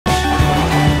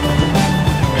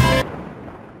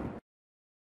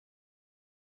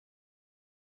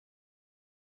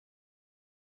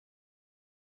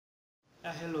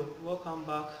Hello, welcome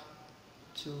back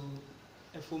to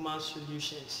Efuma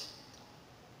Solutions.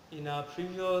 In our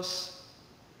previous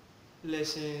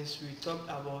lessons, we talked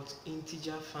about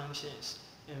integer functions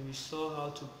and we saw how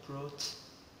to plot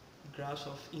graphs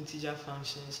of integer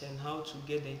functions and how to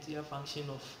get the integer function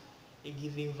of a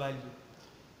given value.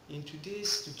 In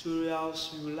today's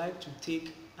tutorials, we would like to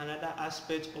take another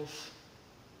aspect of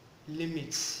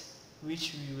limits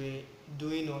which we were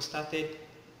doing or started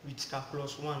with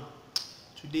calculus 1.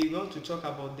 Today we want to talk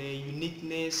about the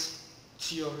uniqueness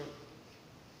theorem.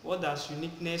 What does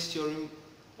uniqueness theorem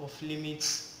of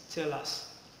limits tell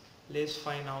us? Let's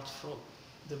find out from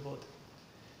the board.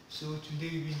 So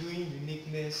today we'll be doing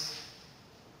uniqueness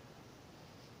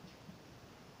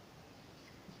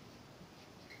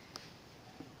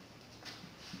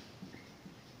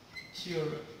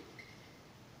theorem.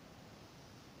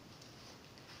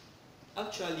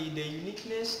 Actually, the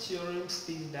uniqueness theorem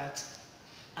states that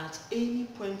at any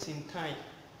point in time,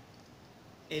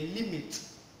 a limit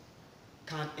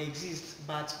can exist,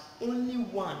 but only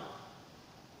one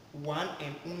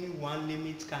and only one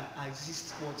limit can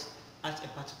exist at a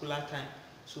particular time.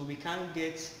 So we can't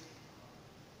get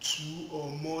two or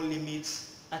more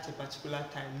limits at a particular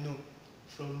time. No.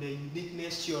 From the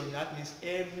uniqueness theory, that means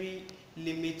every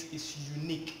limit is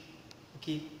unique.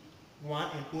 Okay,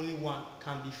 one and only one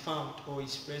can be found or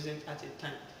is present at a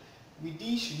time. With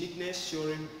this uniqueness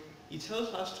theorem, it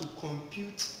helps us to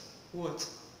compute what?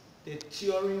 The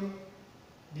theorem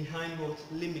behind what?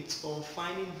 Limits, or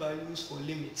finding values for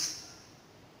limits.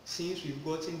 Since we've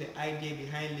gotten the idea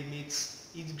behind limits,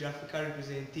 its graphical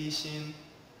representation,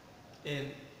 and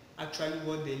actually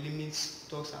what the limits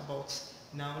talks about.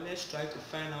 Now let's try to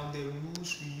find out the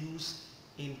rules we use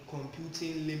in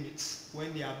computing limits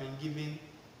when they have been given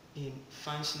in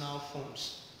functional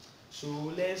forms. So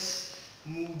let's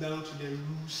move down to the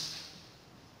rules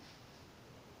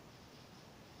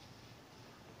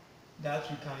that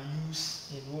we can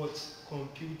use in what?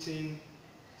 Computing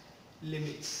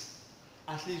limits.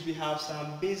 At least we have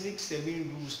some basic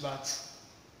 7 rules, but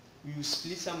we will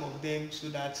split some of them so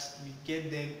that we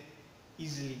get them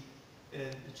easily.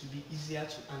 It will be easier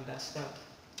to understand.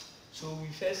 So we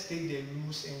first take the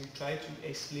rules and we try to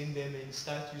explain them and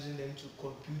start using them to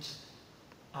compute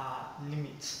our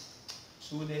limits.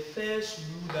 So the first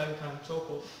rule that we can talk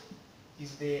of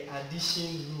is the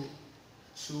addition rule.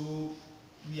 So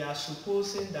we are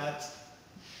supposing that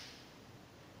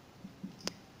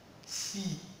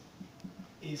C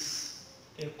is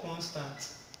a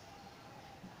constant.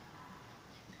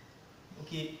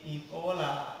 Okay, in all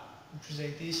our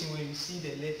representation, when you see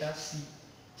the letter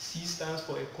C stands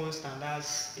for a constant.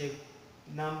 That's a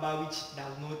number which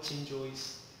does not change or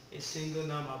is a single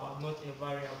number but not a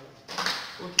variable.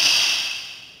 Okay,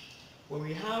 when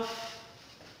we have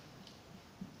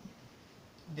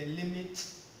the limit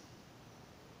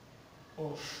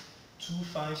of two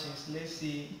functions, let's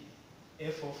say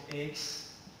f of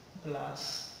x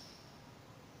plus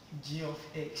g of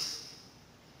x,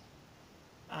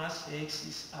 as x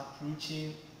is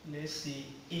approaching, let's say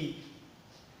a,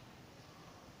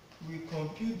 we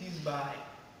compute this by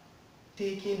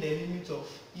taking the limit of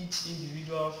each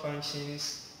individual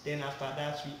functions, then after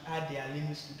that we add their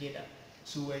limits together.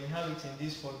 So when you have it in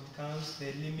this form, it becomes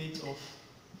the limit of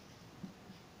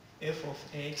f of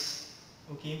x,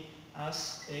 okay,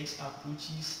 as x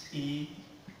approaches a,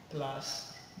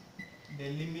 plus the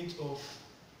limit of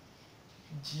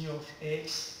g of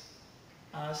x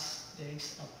as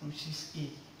x approaches a.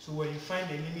 So when you find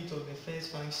the limit of the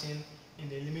first function and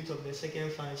the limit of the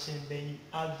second function, then you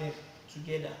add them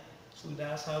together. So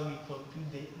that's how we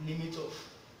compute the limit of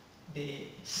the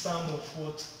sum of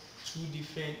what? Two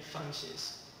different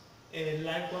functions. And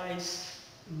likewise,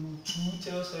 rule 2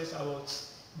 tells us about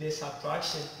the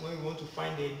subtraction when we want to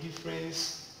find the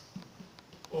difference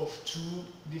of two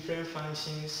different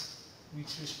functions with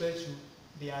respect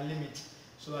to their limit.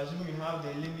 So assume we have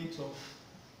the limit of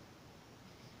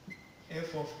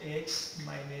f of x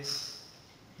minus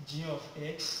g of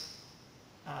x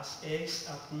as x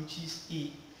approaches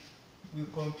a. We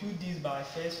compute this by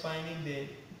first finding the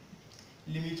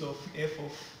limit of f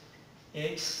of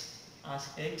x as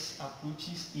x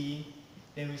approaches a,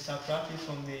 then we subtract it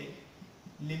from the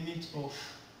limit of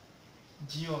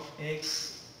g of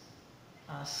x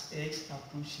as x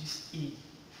approaches a.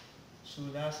 So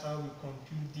that's how we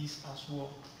compute this as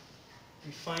well.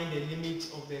 We find the limit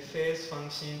of the first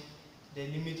function, the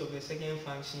limit of the second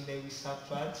function, then we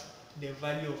subtract the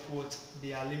value of what?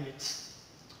 Their limits.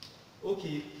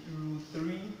 Okay, rule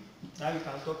 3 that we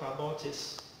can talk about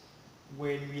is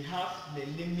when we have the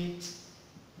limit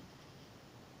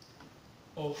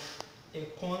of a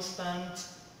constant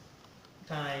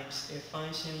times a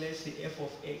function, let's say f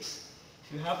of x.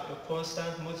 If you have a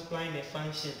constant multiplying a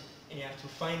function and you have to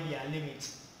find their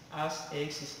limits as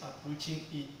x is approaching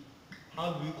a,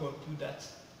 how do we compute that?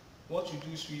 What we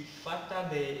do is we factor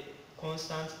the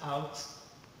constant out,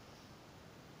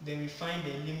 then we find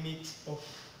the limit of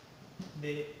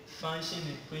the function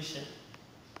in question,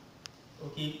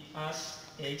 okay, as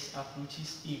x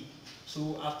approaches a.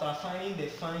 So after finding the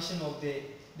function of the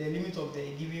limit of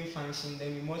the given function,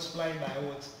 then we multiply by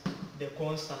what? The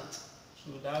constant.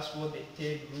 So that's what the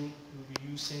third rule we'll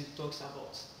be using talks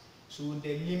about. So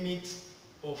the limit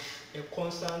of a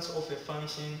constant of a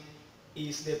function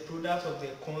is the product of the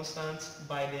constant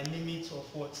by the limit of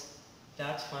what?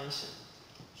 That function.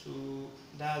 So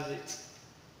that's it.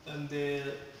 And the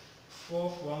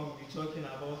fourth one we'll be talking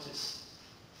about is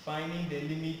finding the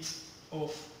limit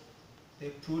of the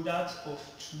product of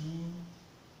two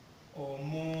or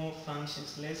more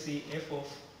functions. Let's say f of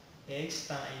x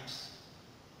times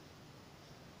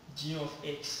g of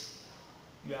x.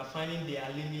 You are finding their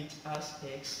limit as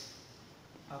x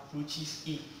approaches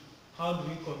a. How do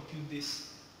we compute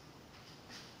this?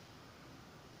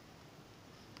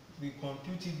 We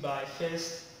compute it by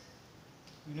first,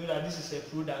 we know that this is a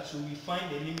product, so we find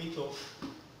the limit of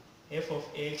f of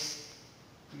x.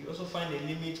 We also find the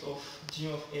limit of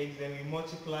g of x, then we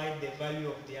multiply the value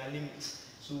of their limits.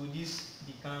 So this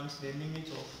becomes the limit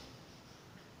of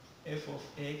f of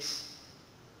x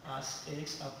as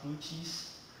x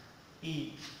approaches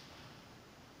a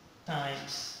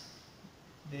times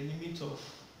the limit of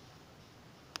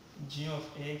g of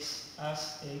x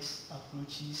as x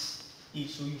approaches a.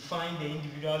 So you find the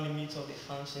individual limits of the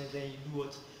functions, then you do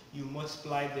what? You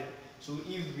multiply them. So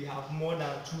if we have more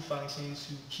than two functions,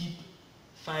 you keep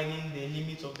finding the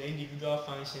limit of the individual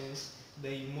functions,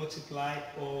 then you multiply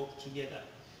all together.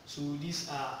 So these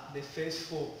are the first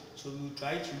four. So we'll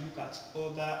try to look at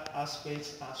other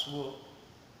aspects as well.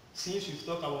 Since we've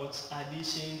talked about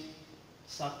addition,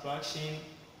 subtraction,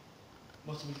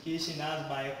 multiplication, that's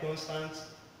by a constant,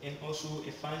 and also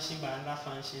a function by another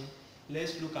function,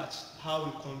 let's look at how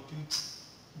we compute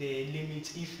the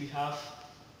limit if we have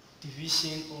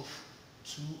division of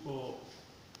two or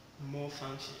more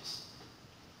functions.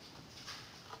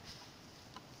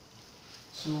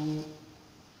 So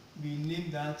we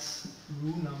name that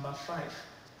rule number 5.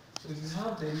 So we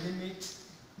have the limit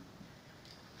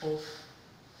of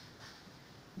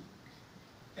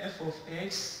f of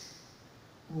x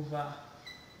over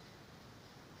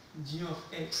g of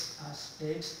x as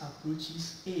x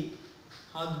approaches a.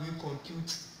 How do we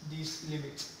compute this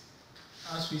limit?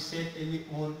 As we said early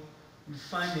on, we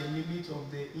find the limit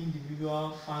of the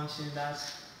individual function,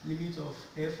 that's limit of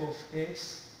f of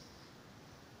x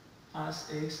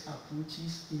as x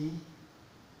approaches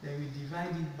a, then we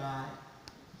divide it by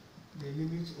the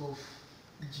limit of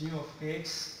g of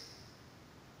x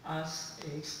as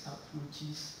x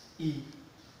approaches a.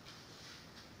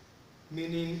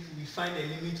 Meaning we find the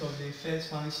limit of the first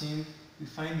function, we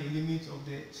find the limit of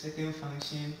the second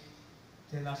function,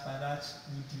 then after that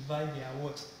we divide their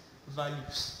what?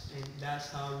 Values, and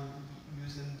that's how we will be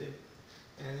using them.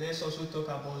 And let's also talk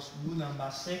about rule number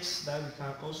 6 that we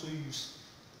can also use.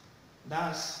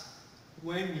 That's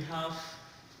when we have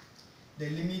the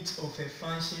limit of a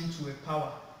function to a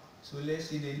power. So let's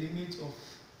say the limit of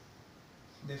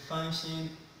the function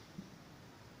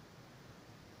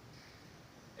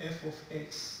f of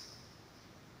x,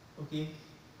 okay,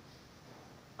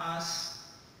 as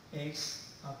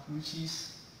x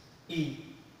approaches a,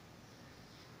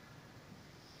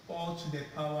 all to the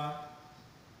power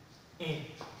n,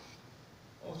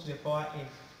 all to the power n.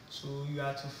 So you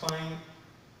have to find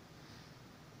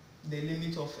the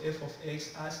limit of f of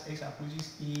x as x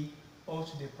approaches a, all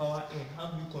to the power n. How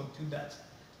do we compute that?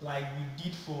 Like we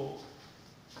did for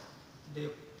the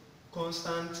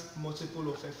constant multiple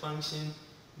of a function,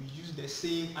 we use the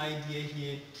same idea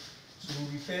here. So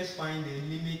we first find the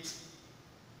limit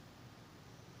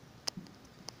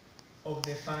of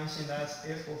the function, that's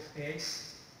f of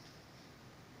x,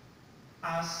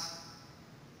 as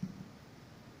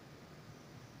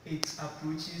it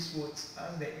approaches what?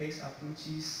 As the x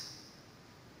approaches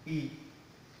a.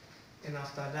 And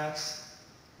after that,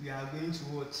 we are going to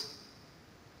what?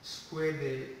 Square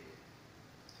the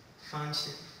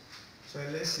function. So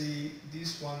let's say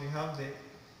this one, we have the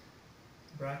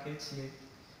bracket here.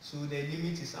 So the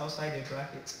limit is outside the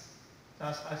bracket.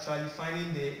 That's actually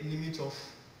finding the limit of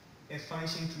a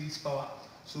function to its power.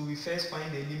 So we first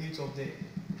find the limit of the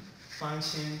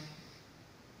function.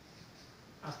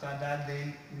 After that,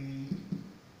 then we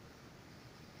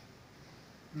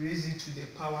raise it to the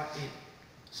power n.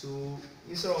 So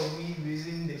instead of we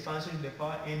raising the function to the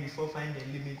power n before finding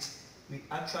the limit, we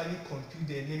actually compute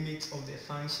the limit of the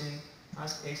function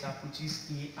as x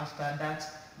approaches a. After that,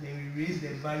 then we raise the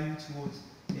value towards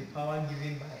the power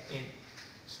given by n.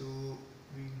 So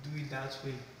we do it that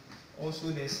way. Also,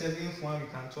 the seventh one we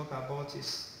can talk about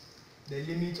is the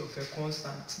limit of a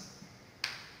constant.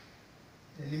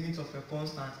 The limit of a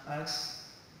constant as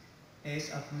x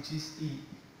approaches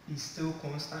a is still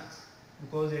constant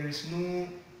because there is no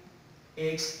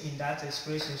x in that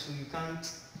expression, so you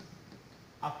can't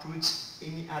approach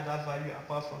any other value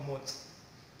apart from what?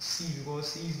 C,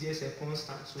 because C is just a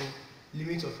constant. So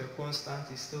limit of a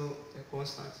constant is still a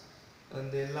constant.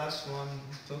 And the last one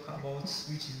we talk about,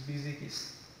 which is basic,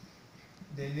 is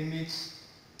the limit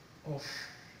of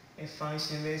a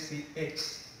function, let's say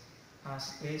x,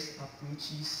 as x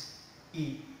approaches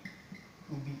a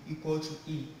will be equal to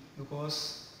a,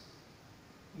 because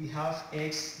we have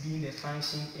x being the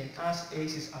function, and as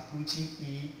x is approaching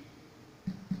a,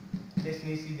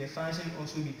 definitely the function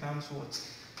also becomes what?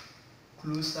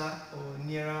 Closer or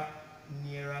nearer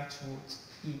towards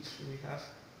a. So we have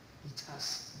it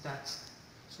as that.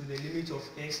 So the limit of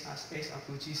x as x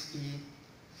approaches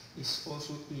a is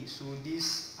also a. So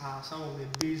these are some of the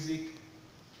basic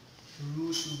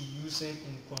rules we'll be using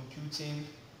in computing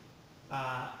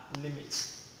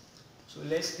limits. So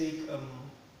let's take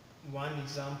one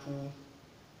example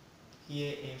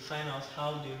here and find out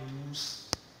how the rules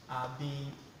are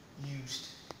being used.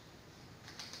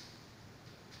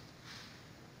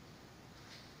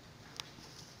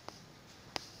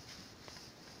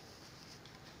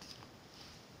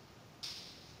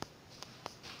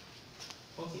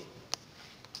 Okay,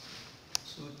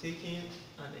 so taking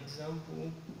an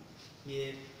example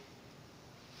here,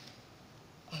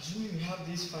 assuming we have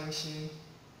this function,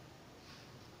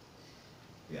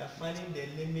 we are finding the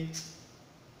limit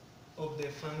of the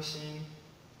function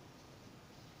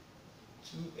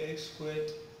 2x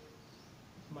squared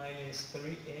minus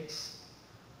 3x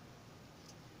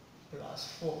plus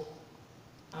 4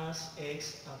 as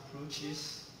x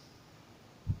approaches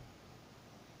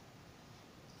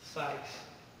 5.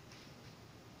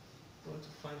 We want to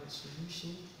find the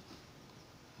solution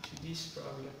to this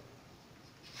problem.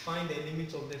 Find the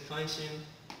limit of the function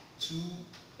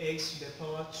 2x to the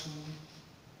power 2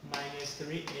 minus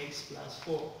 3x plus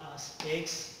 4 as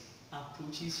x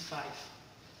approaches 5.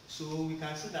 So we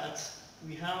can see that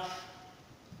we have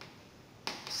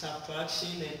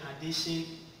subtraction and addition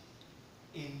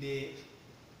in the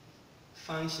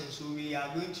function. So we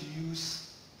are going to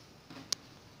use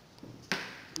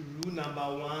rule number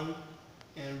 1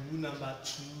 and rule number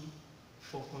 2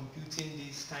 for computing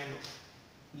this kind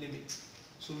of limit.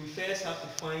 So we first have to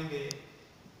find the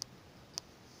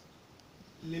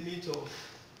limit of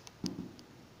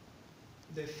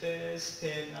the first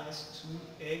term as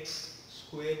 2x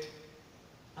squared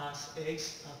as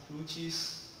x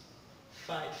approaches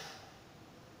 5.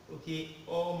 Okay,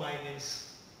 all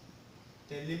minus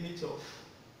the limit of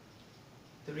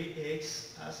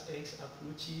 3x as x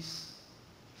approaches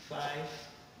 5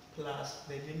 plus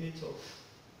the limit of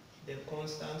the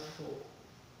constant 4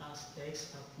 as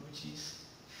x approaches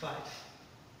 5.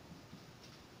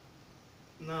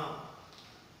 Now,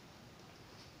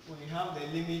 when you have the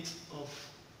limit of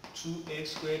 2x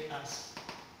squared as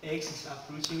x is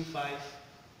approaching 5,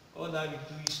 all that we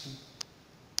do is to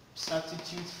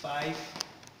substitute 5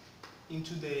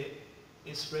 into the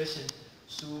expression.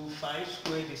 So 5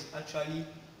 squared is actually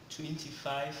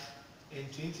 25,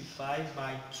 and 25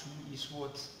 by 2 is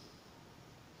what?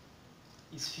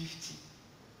 Is 50.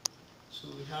 So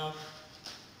we have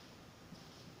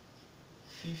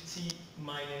 50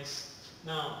 minus,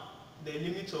 now the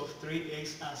limit of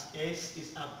 3x as x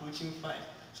is approaching 5.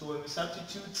 So when we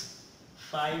substitute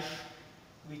 5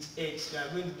 with x, we are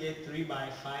going to get 3 by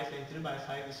 5, and 3 by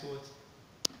 5 is what?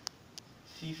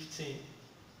 15,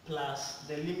 plus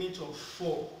the limit of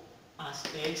 4 as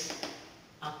x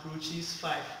approaches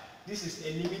 5. This is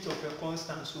a limit of a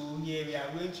constant, so here we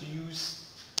are going to use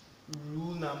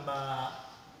rule number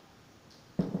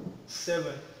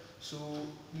 7. So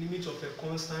limit of a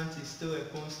constant is still a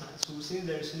constant. So since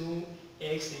there is no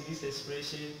x in this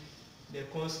expression, the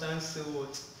constant still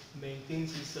what?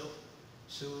 Maintains itself.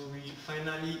 So we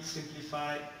finally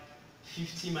simplify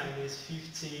 50 minus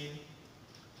 15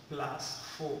 plus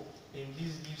 4, and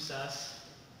this gives us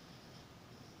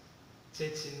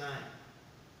 39.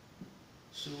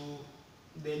 So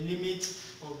the limit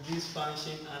of this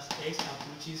function as x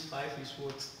approaches 5 is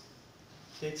what?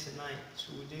 39.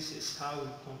 So this is how we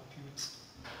compute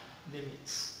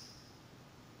limits.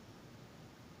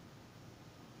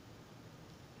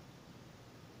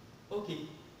 Okay,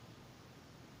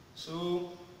 So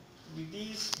with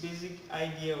this basic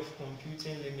idea of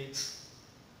computing limits,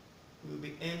 we'll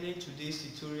be ending today's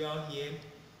tutorial here.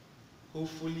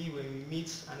 Hopefully when we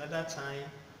meet another time,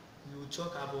 we will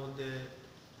talk about the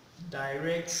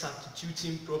direct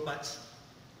substituting property,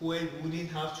 where we wouldn't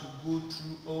have to go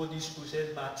through all this process,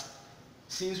 but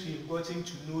since we've gotten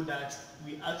to know that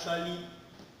we actually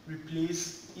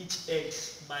replace each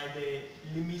x by the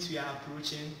limit we are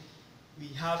approaching, we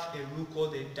have a rule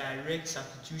called the direct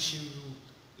substitution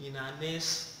rule. In our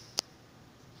next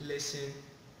lesson,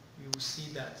 we will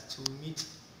see that. Till we meet,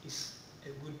 is a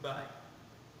goodbye.